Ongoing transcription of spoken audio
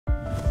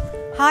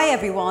Hi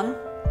everyone,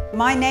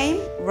 my name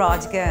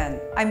Raj Girn.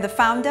 I'm the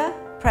founder,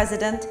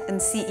 president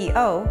and CEO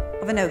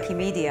of ANOKHI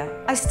Media.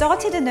 I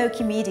started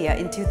ANOKHI Media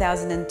in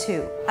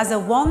 2002 as a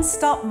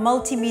one-stop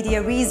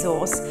multimedia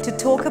resource to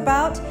talk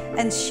about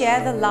and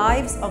share the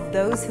lives of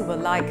those who were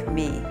like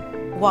me.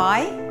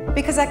 Why?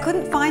 Because I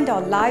couldn't find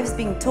our lives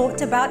being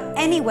talked about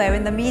anywhere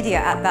in the media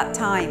at that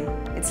time.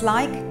 It's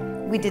like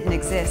we didn't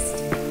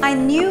exist. I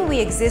knew we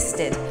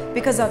existed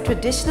because our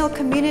traditional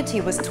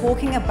community was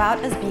talking about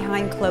us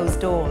behind closed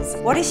doors.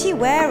 What is she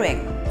wearing?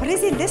 What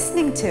is he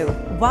listening to?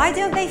 Why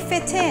don't they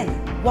fit in?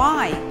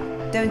 Why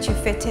don't you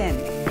fit in?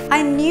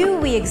 I knew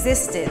we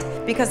existed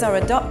because our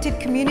adopted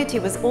community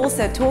was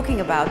also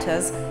talking about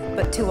us,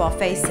 but to our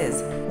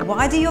faces.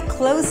 Why do your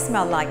clothes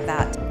smell like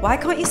that? Why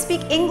can't you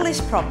speak English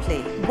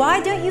properly?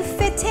 Why don't you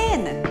fit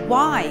in?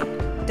 Why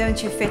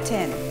don't you fit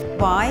in?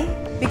 Why?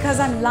 Because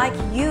I'm like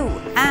you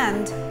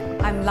and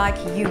I'm like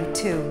you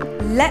too.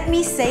 Let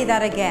me say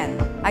that again.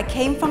 I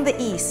came from the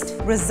East,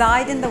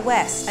 reside in the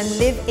West, and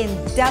live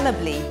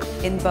indelibly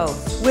in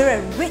both. We're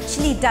a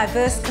richly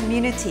diverse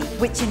community,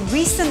 which in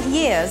recent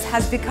years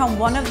has become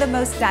one of the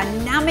most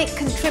dynamic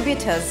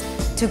contributors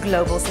to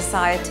global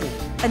society.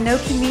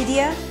 ANOKHI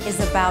Media is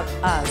about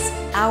us,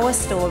 our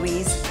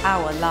stories,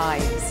 our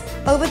lives.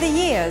 Over the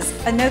years,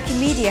 ANOKHI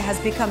Media has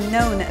become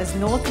known as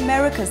North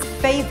America's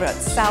favorite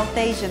South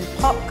Asian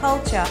pop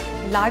culture,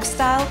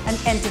 lifestyle and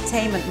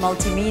entertainment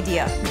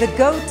multimedia, the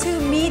go-to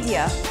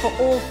media for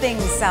all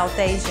things South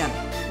Asian.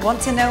 Want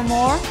to know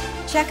more?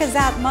 Check us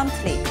out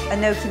monthly,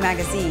 ANOKHI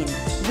Magazine,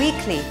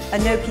 weekly,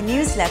 ANOKHI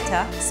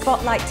Newsletter,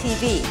 Spotlight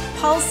TV,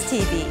 Pulse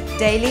TV,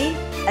 daily,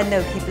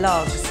 ANOKHI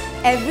Blogs.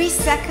 Every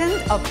second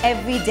of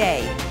every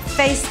day,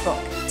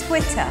 Facebook,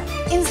 Twitter,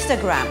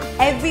 Instagram,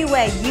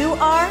 everywhere you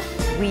are,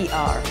 we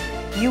are.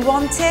 You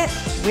want it?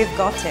 We've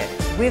got it.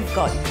 We've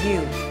got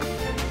you.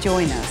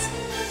 Join us.